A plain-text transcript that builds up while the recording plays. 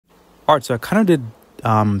Alright, so I kind of did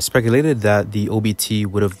speculated that the OBT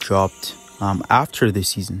would have dropped after the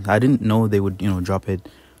season. I didn't know they would, drop it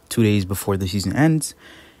 2 days before the season ends.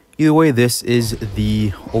 Either way, this is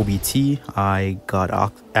the OBT. I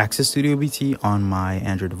got access to the OBT on my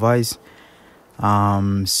Android device.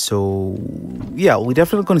 So yeah, we're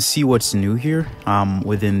definitely going to see what's new here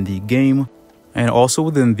within the game. And also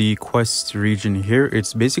within the quest region here,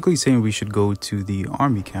 it's basically saying we should go to the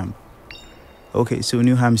army camp. Okay, so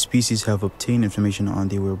Newham species have obtained information on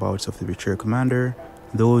the whereabouts of the betrayer commander.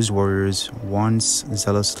 Those warriors once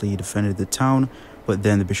zealously defended the town, but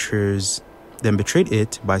then the betrayers betrayed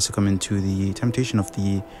it by succumbing to the temptation of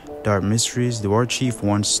the dark mysteries. The war chief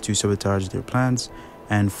wants to sabotage their plans,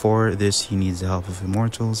 and for this he needs the help of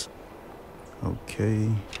immortals. Okay,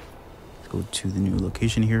 let's go to the new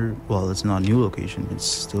location here. Well, it's not a new location, it's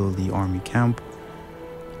still the army camp.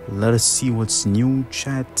 Let us see what's new,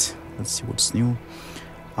 chat. Let's see what's new.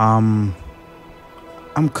 I'm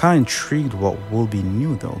kind of intrigued what will be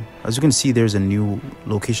new though. As you can see, there's a new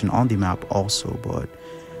location on the map also, but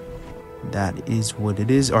that is what it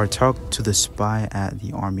is. Our talk to the spy at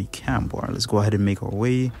the army camp. All right, let's go ahead and make our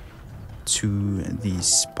way to the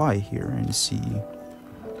spy here and see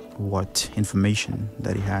what information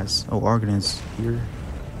that he has. Oh, Argonauts here.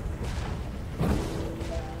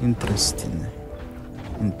 Interesting.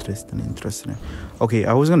 Okay,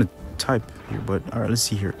 I was gonna type here, but all right, let's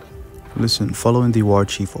see here. Listen, following the war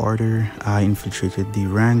chief order, I infiltrated the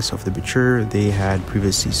ranks of the betrayer. They had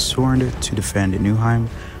previously sworn to defend Newheim,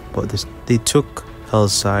 but they took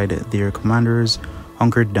Hell's side. Their commanders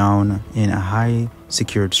hunkered down in a high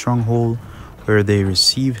secured stronghold where they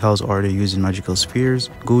received Hell's order using magical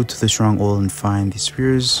spears. Go to the stronghold and find the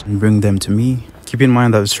spears and bring them to me. Keep in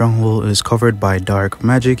mind that the stronghold is covered by dark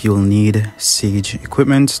magic. You'll need siege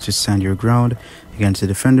equipment to stand your ground against the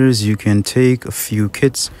defenders. You can take a few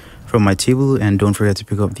kits from my table, and don't forget to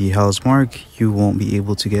pick up the Hell's Mark. You won't be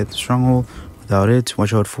able to get the stronghold without it.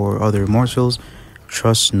 Watch out for other mortals.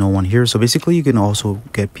 Trust no one here. So basically you can also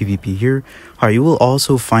get PvP here. Alright, you will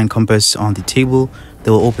also find compass on the table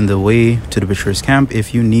that will open the way to the betrayer's camp.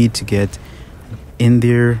 If you need to get in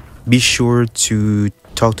there, be sure to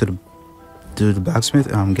talk to the blacksmith,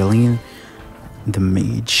 Galen the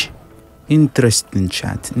mage. Interesting,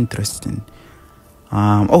 chat, interesting.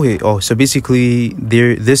 Okay, so basically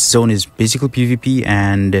this zone is basically PvP,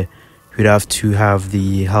 and you'd have to have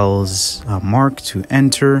the Hell's mark to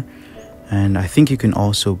enter, and I think you can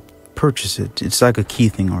also purchase it. It's like a key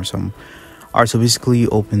thing or something. Alright, so basically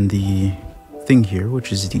open the thing here,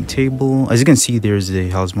 which is the table. As you can see, there's the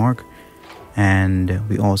Hell's mark, and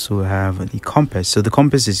we also have the compass. So the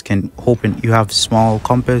compass is you have small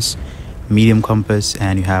compass, medium compass,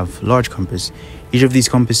 and you have large compass. Each of these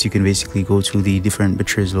compass you can basically go to the different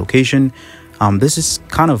betrayer's location. This is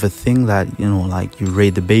kind of a thing that, like you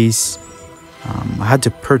raid the base. I had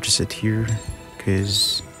to purchase it here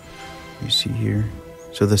because you see here.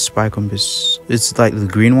 So the spy compass, it's like the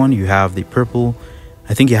green one. You have the purple.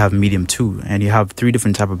 I think you have medium too, and you have 3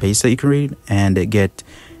 different type of base that you can raid and get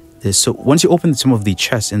this. So once you open some of the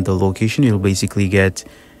chests in the location, you'll basically get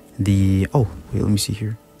the let me see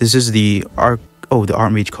here. This is the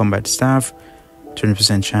Archmage combat staff.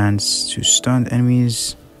 20% chance to stun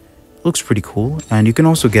enemies. Looks pretty cool, and you can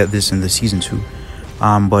also get this in the season 2.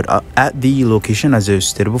 But at the location, as I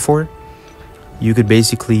stated before, you could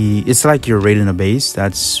basically, it's like you're raiding a base.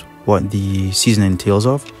 That's what the season entails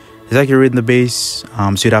of. It's like you're raiding the base,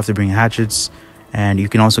 so you'd have to bring hatchets, and you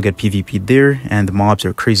can also get PvP there, and the mobs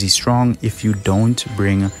are crazy strong if you don't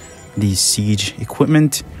bring the siege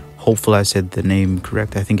equipment. Hopefully I said the name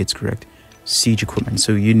correct. I think it's correct. Siege equipment.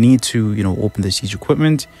 So you need to open the siege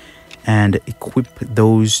equipment and equip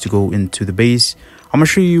those to go into the base. I'm gonna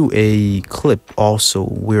show you a clip also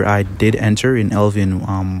where I did enter in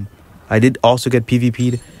Elvian. I did also get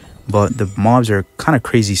PvP'd, but the mobs are kind of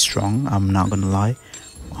crazy strong, I'm not gonna lie.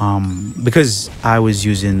 Because I was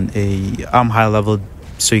using I'm high leveled,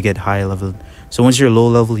 so you get high leveled. So once you're low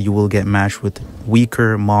level, you will get matched with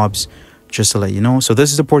weaker mobs, just to let you know. So this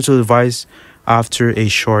is the portal device. After a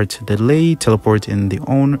short delay, teleport the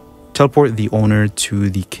owner to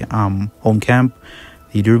the home camp.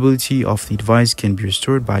 The durability of the device can be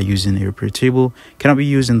restored by using a repair table. Cannot be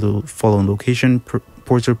used in the following location: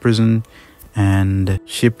 portal, prison, and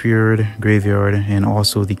shipyard, graveyard, and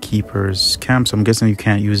also the keeper's camp. So I'm guessing you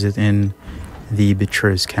can't use it in the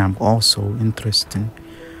betrayer's camp also. Interesting.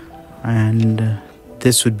 And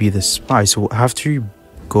this would be the spy. So after you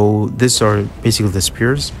go, these are basically the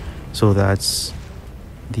spears. So that's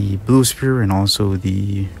the blue spear and also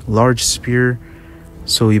the large spear.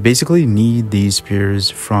 So you basically need these spears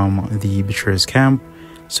from the betrayer's camp.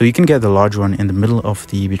 So you can get the large one in the middle of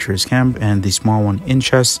the betrayer's camp and the small one in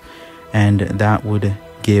chest, and that would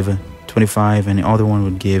give 25, and the other one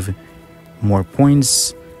would give more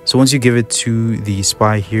points. So once you give it to the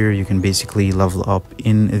spy here, you can basically level up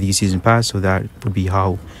in the season pass. So that would be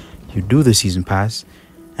how you do the season pass.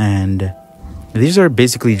 And these are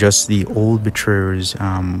basically just the old betrayers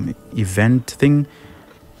event thing.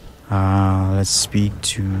 Let's speak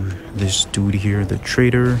to this dude here, the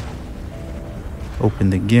trader.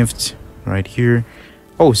 Open the gift right here.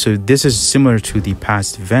 Oh, so this is similar to the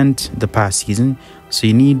past event, the past season. So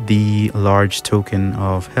you need the large token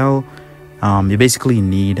of hell. You basically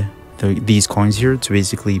need these coins here to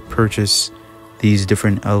basically purchase these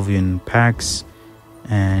different Elvian packs.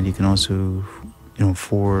 And you can also,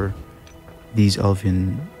 for these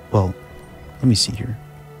Elvian, well, let me see here.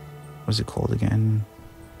 What's it called again?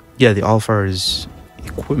 Yeah, the Alfar's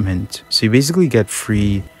equipment. So you basically get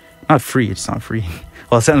free, not free, it's not free.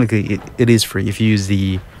 Well, technically it is free if you use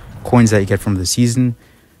the coins that you get from the season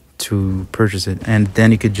to purchase it. And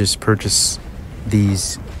then you could just purchase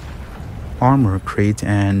these armor crate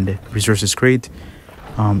and resources crate.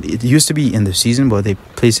 It used to be in the season, but they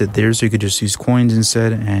placed it there so you could just use coins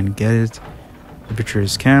instead and get it. The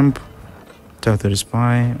Betrayer's Camp. Talk to the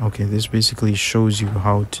spy. Okay, this basically shows you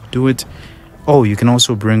how to do it. Oh, you can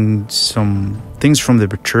also bring some things from the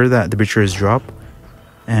Betrayer that the Betrayers drop.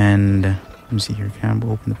 And let me see here. Camp,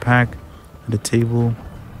 open the pack. The table.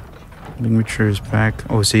 Bring Betrayer's pack.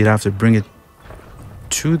 Oh, so you'd have to bring it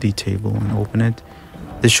to the table and open it.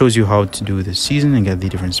 This shows you how to do the season and get the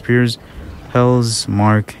different spears. Hell's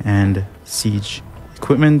Mark and Siege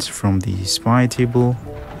equipment from the spy table.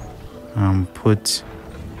 Put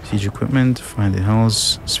Siege equipment, find the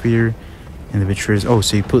Hell's Spear and the Betrayers. Oh,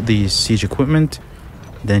 so you put the Siege equipment,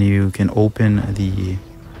 then you can open the,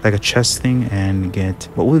 like a chest thing and get,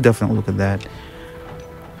 but we'll definitely look at that.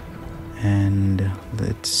 And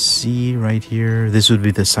let's see right here. This would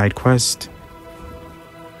be the side quest.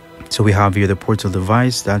 So we have here the portal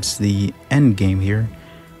device. That's the end game here.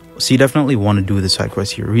 So you definitely want to do the side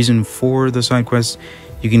quest here. Reason for the side quest,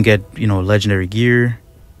 you can get, legendary gear.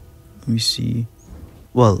 Let me see.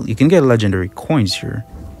 Well, you can get legendary coins here,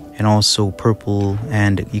 and also purple,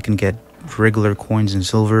 and you can get regular coins and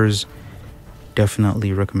silvers.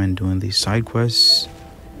 Definitely recommend doing these side quests.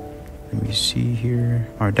 Let me see here.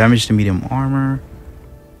 Our damage to medium armor.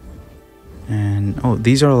 And oh,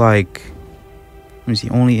 these are like, let me see,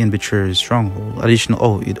 only in Betrayer's Stronghold. Additional,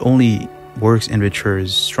 oh, it only works in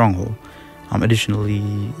Betrayer's Stronghold.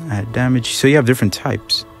 Additionally, add damage. So you have different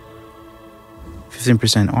types.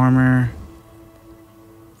 15% armor.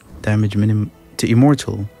 Damage minimum to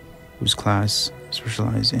Immortal, whose class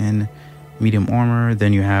specializes in medium armor.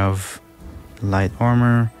 Then you have light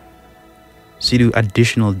armor. So you do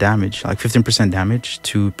additional damage, like 15% damage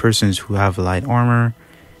to persons who have light armor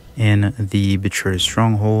in the Betrayer's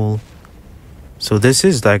Stronghold. So this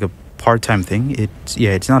is like a part-time thing.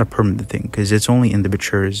 It's not a permanent thing because it's only in the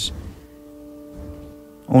Betrayer's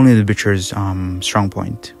strong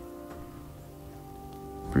point.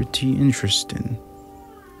 Pretty interesting.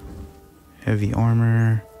 Heavy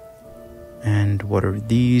armor. And what are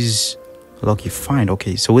these? Lucky find.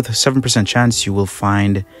 Okay, so with a 7% chance you will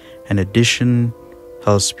find an addition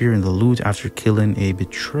Hell's Spear in the loot after killing a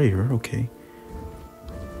betrayer. Okay,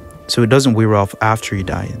 so it doesn't wear off after you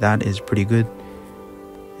die. That is pretty good.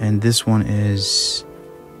 And this one is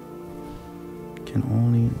can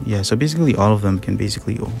only, yeah, so basically all of them can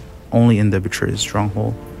basically only in the Betrayer's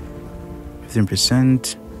Stronghold.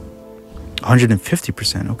 15%,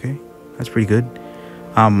 150%. Okay, that's pretty good.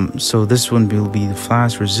 So this one will be the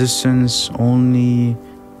flash resistance. Only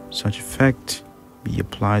such effect be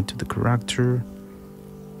applied to the character.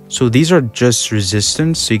 So these are just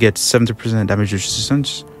resistance. So you get 70% damage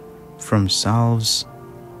resistance from salves,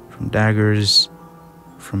 from daggers,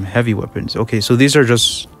 from heavy weapons. Okay, so these are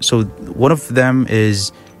just, so one of them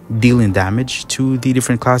is dealing damage to the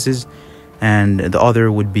different classes, and the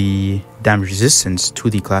other would be damage resistance to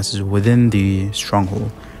the classes within the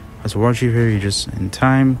stronghold. As a war chief here, you're just in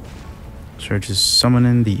time. So just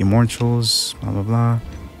summoning the immortals, blah blah blah,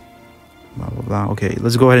 blah blah blah. Okay,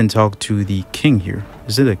 let's go ahead and talk to the king here.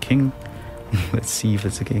 Is it a king? Let's see if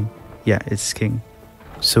it's a king. Yeah, it's king.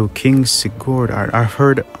 So King Sigurd, I've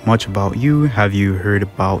heard much about you. Have you heard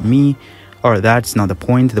about me? Or that's not the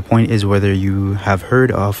point. The point is whether you have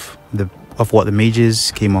heard of what the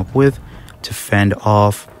mages came up with to fend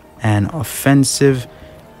off an offensive.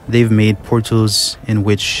 They've made portals in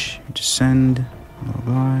which descend, blah, blah,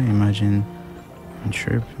 blah. Imagine and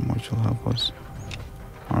trip, immortal help us.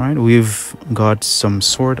 Alright, we've got some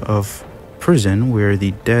sort of prison where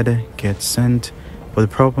the dead get sent But the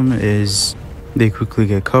problem is they quickly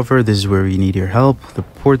get covered. This is where we need your help. The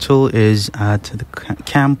portal is at the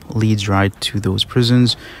camp, leads right to those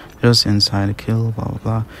prisons, just inside a kill, blah blah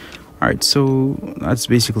blah. All right, so that's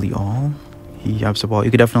basically all. He yaps about.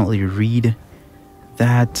 You could definitely read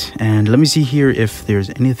that, and let me see here if there's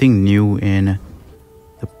anything new in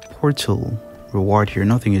the portal reward here.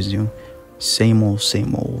 Nothing is new. Same old,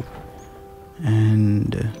 same old.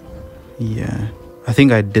 And yeah, I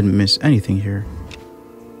think I didn't miss anything here.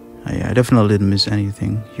 Yeah, I definitely didn't miss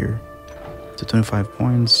anything here. So 25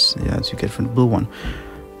 points. Yeah, that's you get from the blue one.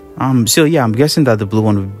 So yeah, I'm guessing that the blue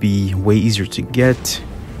one would be way easier to get.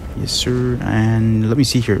 Yes, sir. And let me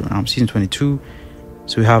see here. Season 22.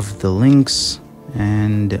 So we have the links,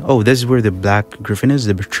 and oh, this is where the black griffin is,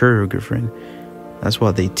 the betrayer griffin. That's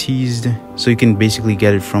what they teased. So you can basically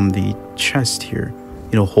get it from the chest here.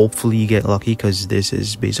 You know, hopefully you get lucky because this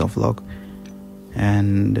is based off luck.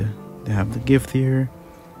 And they have the gift here.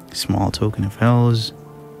 Small token of hells.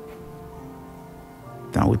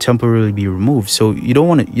 That would temporarily be removed. So you don't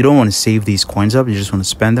want to save these coins up. You just want to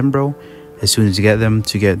spend them, bro, as soon as you get them,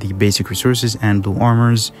 to get the basic resources and blue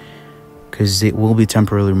armors, because it will be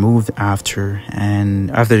temporarily removed after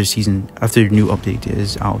the season, after the new update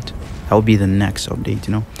is out. That will be the next update,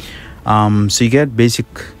 you know. So you get basic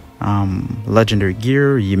legendary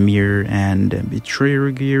gear, Ymir and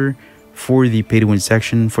Betrayer gear for the pay to win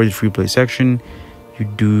section. For the free play section, you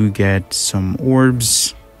do get some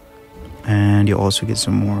orbs, and you also get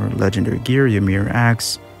some more legendary gear, Ymir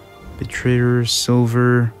axe, Betrayer,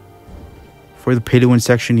 silver. For the pay to win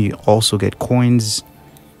section, you also get coins,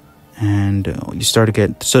 and you start to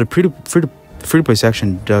get, so the free to play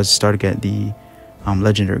section does start to get the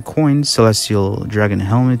legendary coins, celestial dragon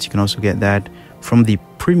helmet. You can also get that from the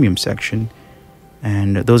premium section,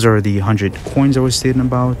 and those are the 100 coins I was stating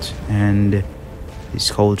about. And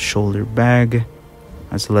it's called shoulder bag.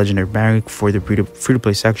 That's a legendary bag for the free to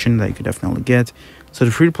play section that you could definitely get. So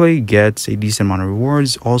the free to play gets a decent amount of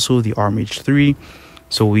rewards. Also the Armage 3.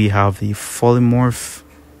 So we have the polymorph,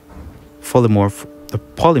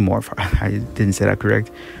 I didn't say that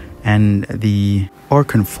correct, and the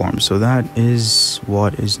Archon form. So that is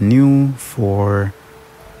what is new for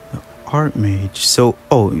the Archmage. So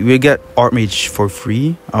we get Archmage for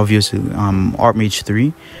free, obviously. Archmage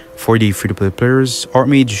 3 for the free to play players.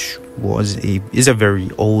 Archmage is a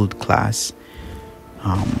very old class,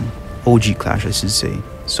 OG class I should say.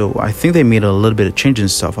 So I think they made a little bit of change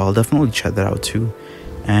and stuff. I'll definitely check that out too.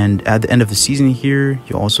 And at the end of the season here,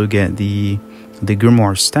 you also get the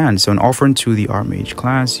Grimoire stand. So an offering to the Archmage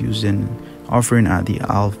class, used in offering at the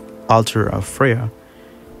altar of Freya.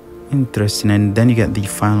 Interesting. And then you get the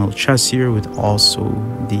final chest here with also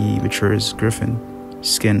the Betrayer's Griffin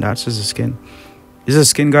skin. That's just a skin. This is a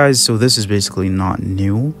skin, guys. So this is basically not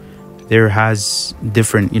new. There has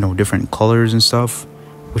different colors and stuff,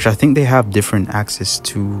 which I think they have different access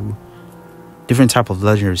to different type of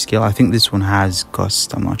legendary skill. I think this one has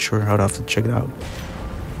Gust. I'm not sure. I'd have to check it out.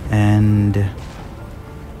 And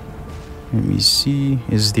let me see,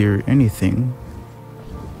 is there anything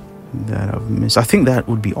that I've missed? I think that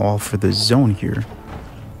would be all for the zone here.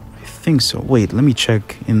 I think so. Wait, let me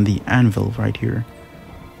check in the anvil right here.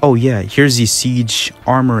 Oh yeah, here's the siege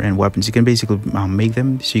armor and weapons. You can basically make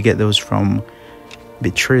them. So you get those from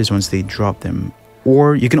betrayers once they drop them,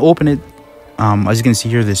 or you can open it. As you can see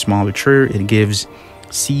here, the small betrayer, it gives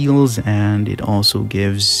seals, and it also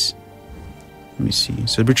gives, let me see,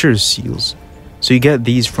 so betrayer's seals. So you get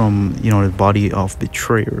these from the body of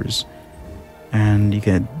betrayers, and you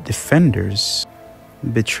get defenders,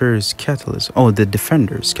 betrayer's catalyst. Oh, the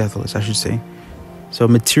defender's catalyst, I should say. So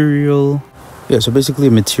material, yeah. So basically,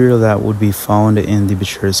 a material that would be found in the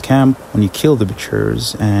betrayer's camp when you kill the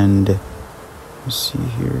betrayers. And let's see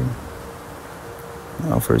here.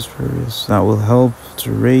 Offers various that will help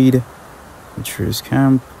to raid Betrayer's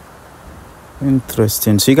camp.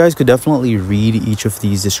 Interesting. So you guys could definitely read each of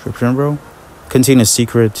these description, bro. Contain a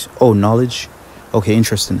secret. Oh, knowledge. Okay,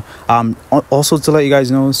 interesting. Also to let you guys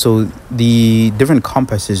know, so the different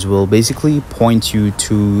compasses will basically point you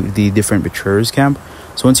to the different Betrayer's camp.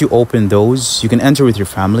 So once you open those, you can enter with your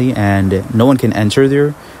family, and no one can enter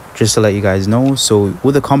there. Just to let you guys know. So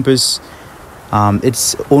with the compass,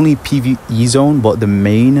 it's only PvE zone, but the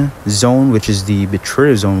main zone, which is the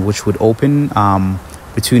Betrayer zone, which would open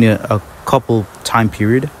between a couple time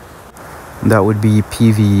period, that would be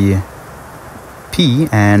PvP,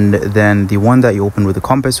 and then the one that you open with the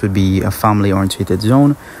compass would be a family orientated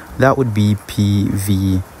zone, that would be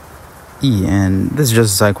PvE. And this is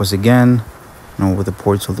just a side quest again, with the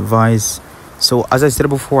portal device. So as I said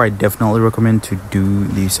before, I definitely recommend to do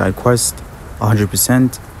the side quest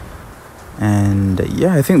 100%. And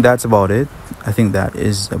yeah, I think that's about it. I think that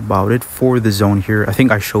is about it for the zone here. I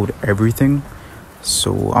think I showed everything.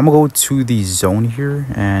 So I'm gonna go to the zone here,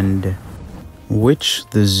 and which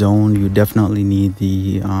the zone you definitely need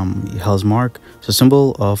the Hell's Mark. So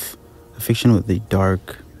symbol of affliction with the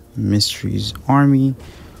dark mysteries army.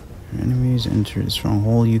 Enemies enter the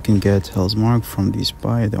stronghold. You can get Hell's Mark from the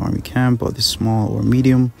spy at the army camp or the small or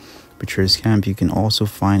medium betrayer's camp. You can also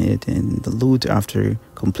find it in the loot after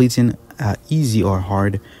completing a easy or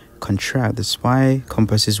hard contract. The spy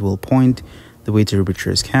compasses will point the way to the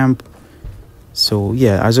betrayer's camp. So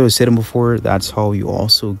yeah, as I was saying before, that's how you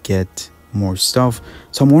also get more stuff.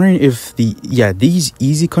 So I'm wondering if these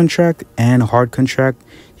easy contract and hard contract,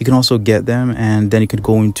 you can also get them, and then you could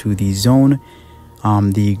go into the zone,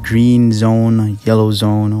 the green zone, yellow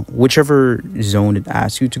zone, whichever zone it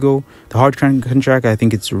asks you to go. The hard contract, I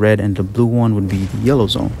think it's red, and the blue one would be the yellow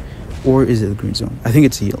zone. Or is it the green zone? I think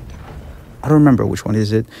it's yellow. I don't remember which one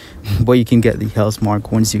is it. But you can get the Hell's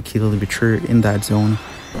Mark once you kill the betrayer in that zone.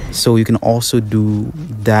 So you can also do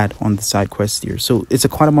that on the side quest here. So it's a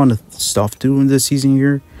quite amount of stuff to do in this season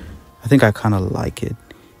here. I think I kind of like it.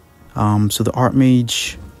 So the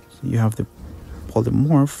Archmage, you have the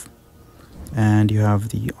Polymorph, and you have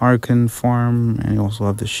the Archon farm, and you also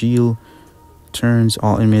have the shield. Turns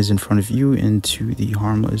all enemies in front of you into the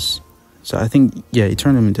harmless. So I think, yeah, you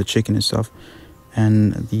turn them into chicken and stuff.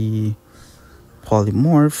 And the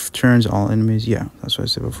Polymorph turns all enemies, yeah, that's what I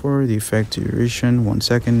said before. The effect duration 1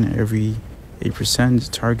 second every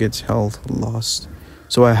 8%. Targets health lost.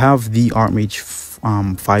 So I have the Archmage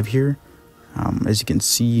 5 here. As you can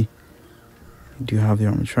see, you do have the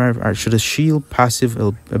Archmage 5. Alright, so the shield passive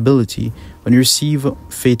ability, when you receive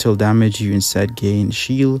fatal damage, you instead gain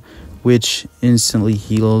shield, which instantly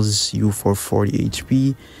heals you for 40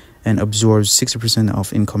 HP and absorbs 60%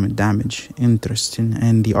 of incoming damage. Interesting.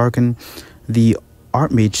 And the Archon, the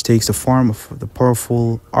Archmage takes the form of the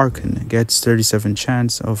powerful Archon, gets 37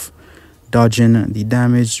 chance of dodging the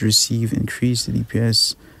damage, receive increased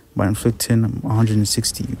DPS by inflicting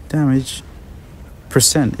 160 damage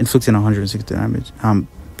percent, inflicting 160 damage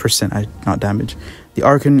percent, not damage. The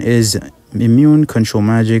Archon is immune, control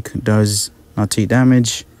magic, does not take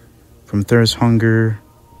damage from thirst, hunger,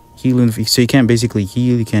 healing. So you can't basically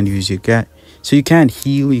heal, you can't use your gut. So you can't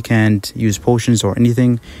heal, you can't use potions or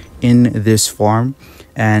anything in this farm.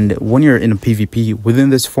 And when you're in a PvP within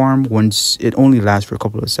this farm, once it only lasts for a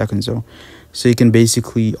couple of seconds though. So you can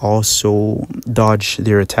basically also dodge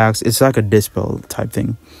their attacks. It's like a dispel type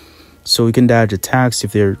thing. So you can dodge attacks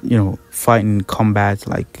if they're, you know, fighting combat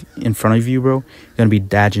like in front of you, bro. You're gonna be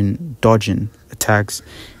dodging attacks.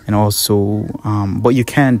 And also but you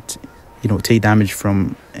can't, you know, take damage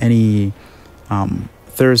from any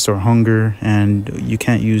thirst or hunger, and you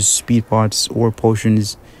can't use speed pots or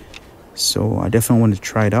potions. So I definitely want to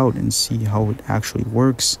try it out and see how it actually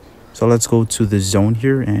works. So let's go to the zone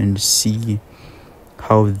here and see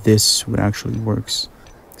how this would actually works.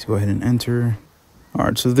 Let's go ahead and enter.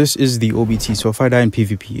 Alright, so this is the OBT. So if I die in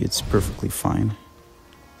PvP, it's perfectly fine.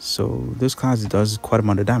 So this class does quite a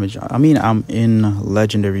amount of damage. I mean, I'm in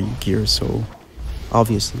legendary gear, so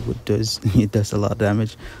obviously what does it does a lot of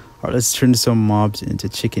damage. Alright, let's turn some mobs into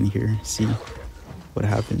chicken here, see what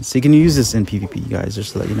happens. So you can use this in PvP, guys,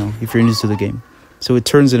 just to let you know if you're new to the game. So it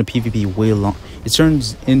turns into PvP way long. It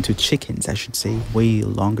turns into chickens, I should say, way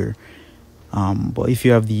longer. But if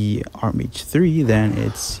you have the Archmage 3, then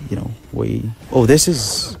it's, you know, way. This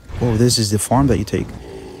is the farm that you take.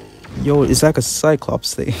 Yo, it's like a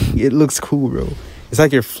Cyclops thing. It looks cool, bro. It's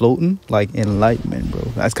like you're floating, like Enlightenment, bro.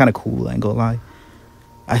 That's kind of cool, I ain't gonna lie.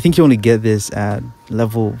 I think you only get this at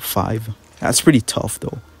level 5. That's pretty tough,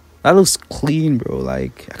 though. That looks clean, bro.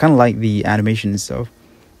 Like, I kind of like the animation and stuff.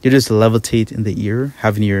 You just levitate in the ear,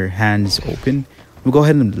 having your hands open. We'll go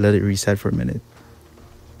ahead and let it reset for a minute.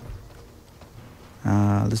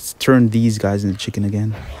 Let's turn these guys into chicken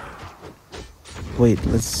again. Wait,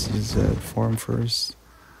 let's use farm first.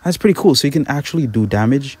 That's pretty cool. So you can actually do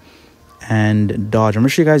damage and dodge. I'm gonna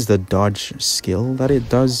show you guys the dodge skill that it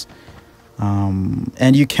does.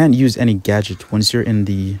 And you can't use any gadget once you're in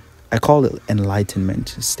the, I call it enlightenment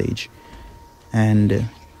stage. And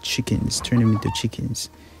chickens, turn them into chickens.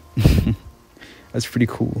 That's pretty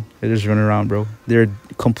cool. They just run around, bro. They're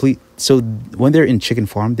complete. So when they're in chicken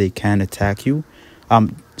farm, they can attack you.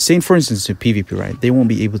 Saying for instance to PvP, right? They won't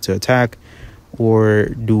be able to attack or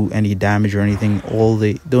do any damage or anything.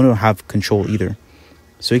 They don't have control either.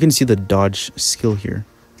 So you can see the dodge skill here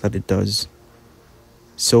that it does.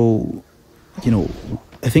 So, you know,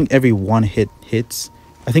 I think every one hits.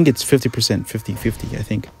 I think it's 50%, 50-50, I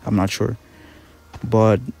think. I'm not sure.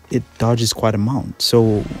 But it dodges quite a amount.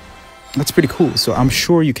 So That's pretty cool. So I'm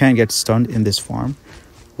sure you can get stunned in this farm,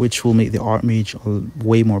 which will make the Archmage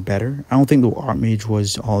way more better. I don't think the Archmage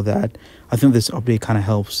was all that. I think this update kind of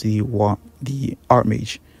helps the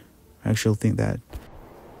Archmage. I actually think that.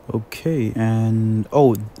 Okay, and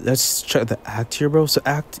oh, let's check the act here, bro. So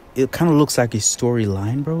act, it kind of looks like a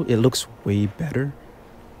storyline, bro. It looks way better.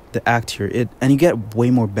 The act here, and you get way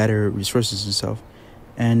more better resources and stuff.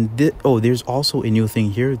 And there's also a new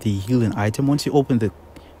thing here, the healing item. Once you open the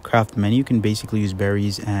craft menu, you can basically use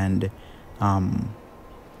berries and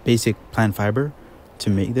basic plant fiber to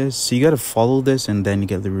make this. So you got to follow this and then you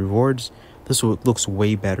get the rewards. This looks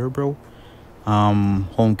way better, bro.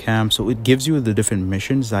 Home camp, so it gives you the different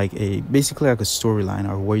missions, like basically like a storyline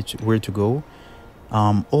or where to go.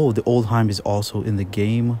 The Oldheim is also in the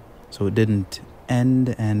game, so it didn't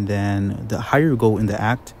end. And then the higher you go in the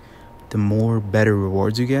act, the more better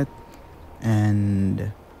rewards you get.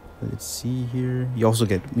 And let's see here, you also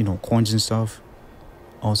get, you know, coins and stuff.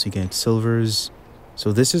 Also you get silvers.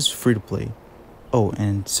 So this is free to play. Oh,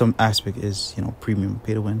 and some aspect is, you know, premium,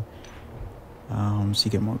 pay to win. So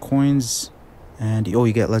you get more coins. And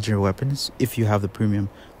you get legendary weapons if you have the premium.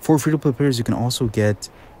 For free-to-play players, you can also get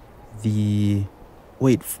the...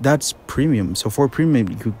 Wait, that's premium. So for premium,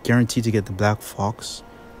 you guarantee to get the Black Fox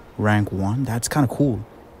rank 1. That's kind of cool.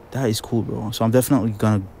 That is cool, bro. So I'm definitely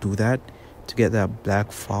gonna do that to get that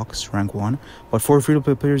Black Fox rank 1. But for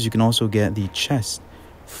free-to-play players, you can also get the chest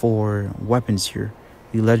for weapons here.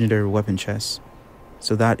 The legendary weapon chest.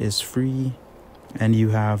 So that is free. And you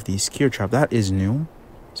have the Skier Trap. That is new.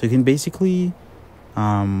 So you can basically...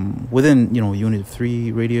 within, you know, unit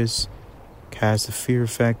 3 radius, cast a fear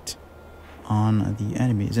effect on the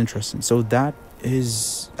enemy. Is interesting. So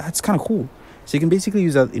that's kind of cool. So you can basically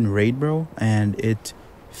use that in raid, bro, and it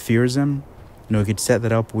fears them. You know, you could set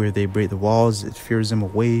that up where they break the walls, it fears them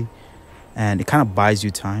away, and it kind of buys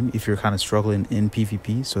you time if you're kind of struggling in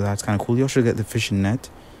PvP. So that's kind of cool. You also get the fishing net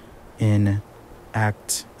in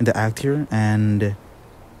the act here, and you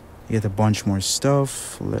get a bunch more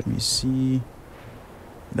stuff. Let me see.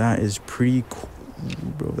 That is pretty cool,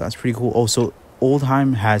 bro. That's pretty cool. Also,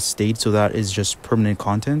 Oldheim has stayed, so that is just permanent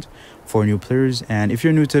content for new players. And if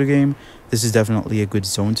you're new to the game, this is definitely a good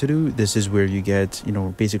zone to do. This is where you get, you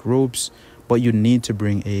know, basic ropes, but you need to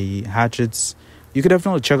bring a hatchets. You could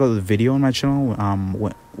definitely check out the video on my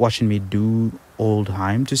channel, watching me do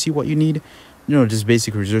Oldheim to see what you need. You know, just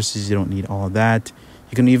basic resources. You don't need all that.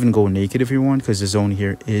 You can even go naked if you want, because the zone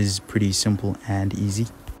here is pretty simple and easy.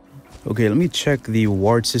 Okay, let me check the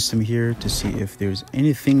ward system here to see if there's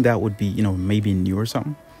anything that would be, you know, maybe new or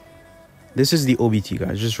something. This is the OBT,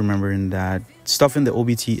 guys. Just remembering that stuff in the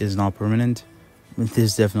OBT is not permanent.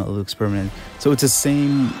 This definitely looks permanent. So it's the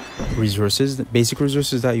same resources, the basic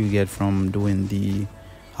resources that you get from doing the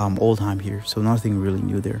Oldheim here. So nothing really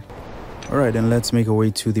new there. All right, and let's make our way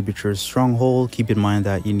to the Betrayer's Stronghold. Keep in mind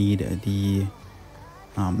that you need the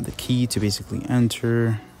key to basically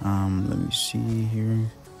enter. Let me see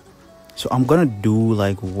here. So I'm gonna do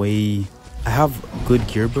like I have good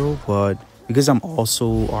gear, bro, but because I'm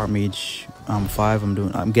also Archmage 5,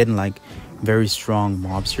 I'm getting like very strong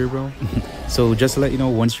mobs here, bro. So just to let you know,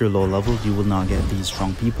 once you're low level, you will not get these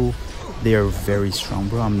strong people. They are very strong,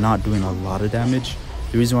 bro. I'm not doing a lot of damage.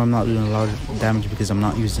 The reason why I'm not doing a lot of damage because I'm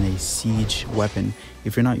not using a siege weapon.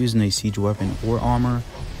 If you're not using a siege weapon or armor,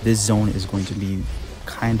 this zone is going to be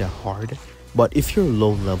kind of hard. But if you're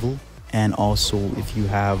low level, and also if you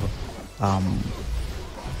have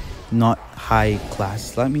not high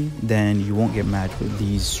class like me, then you won't get matched with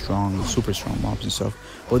these super strong mobs and stuff.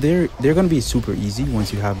 But they're gonna be super easy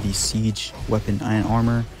once you have the siege weapon and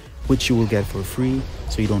armor, which you will get for free,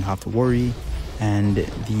 so you don't have to worry. And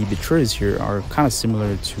the betrayers here are kind of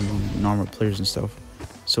similar to normal players and stuff,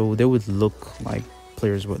 so they would look like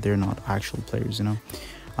players, but they're not actual players, you know.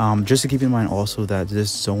 Just to keep in mind also that this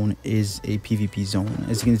zone is a PvP zone.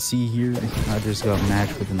 As you can see here, I just got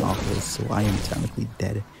matched with an Oculus, so I am technically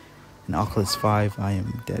dead. An Oculus 5, I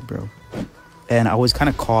am dead, bro. And I was kind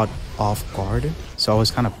of caught off guard, so I was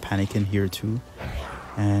kind of panicking here too.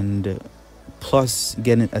 And plus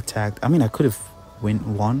getting attacked, I mean, I could have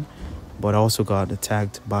won, but I also got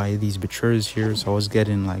attacked by these betrayers here, so I was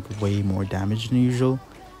getting like way more damage than usual.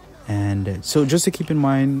 And so just to keep in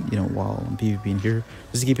mind, you know, while I'm PvPing here,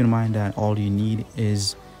 just to keep in mind that all you need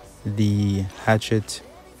is the hatchet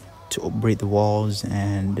to break the walls,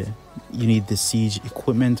 and you need the siege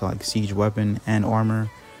equipment like siege weapon and armor,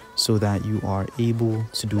 so that you are able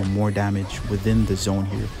to do more damage within the zone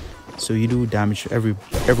here. So you do damage to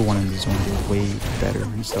everyone in the zone here way better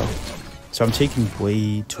and stuff. So I'm taking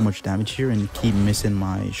way too much damage here and keep missing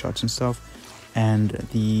my shots and stuff. and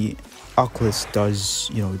the Oculus does,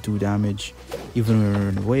 you know, do damage. Even when we're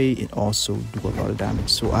in the way, it also do a lot of damage.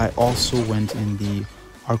 So I also went in the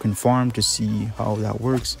Archon farm to see how that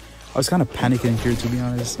works. I was kind of panicking here, to be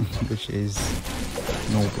honest, which is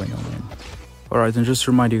no bueno, man. Alright, and just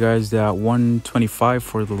to remind you guys that 125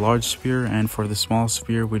 for the large spear and for the small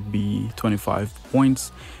spear would be 25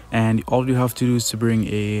 points. And all you have to do is to bring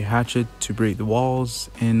a hatchet to break the walls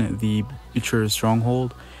in the Betrayer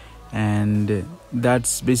stronghold. And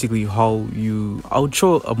that's basically how you... I would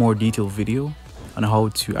show a more detailed video on how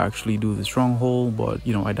to actually do the stronghold, but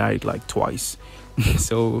you know, I died like twice.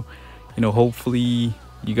 So, you know, hopefully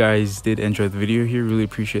you guys did enjoy the video here. Really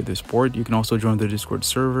appreciate the support. You can also join the Discord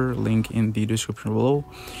server, link in the description below.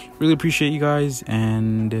 Really appreciate you guys,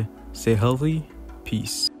 and stay healthy.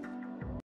 Peace.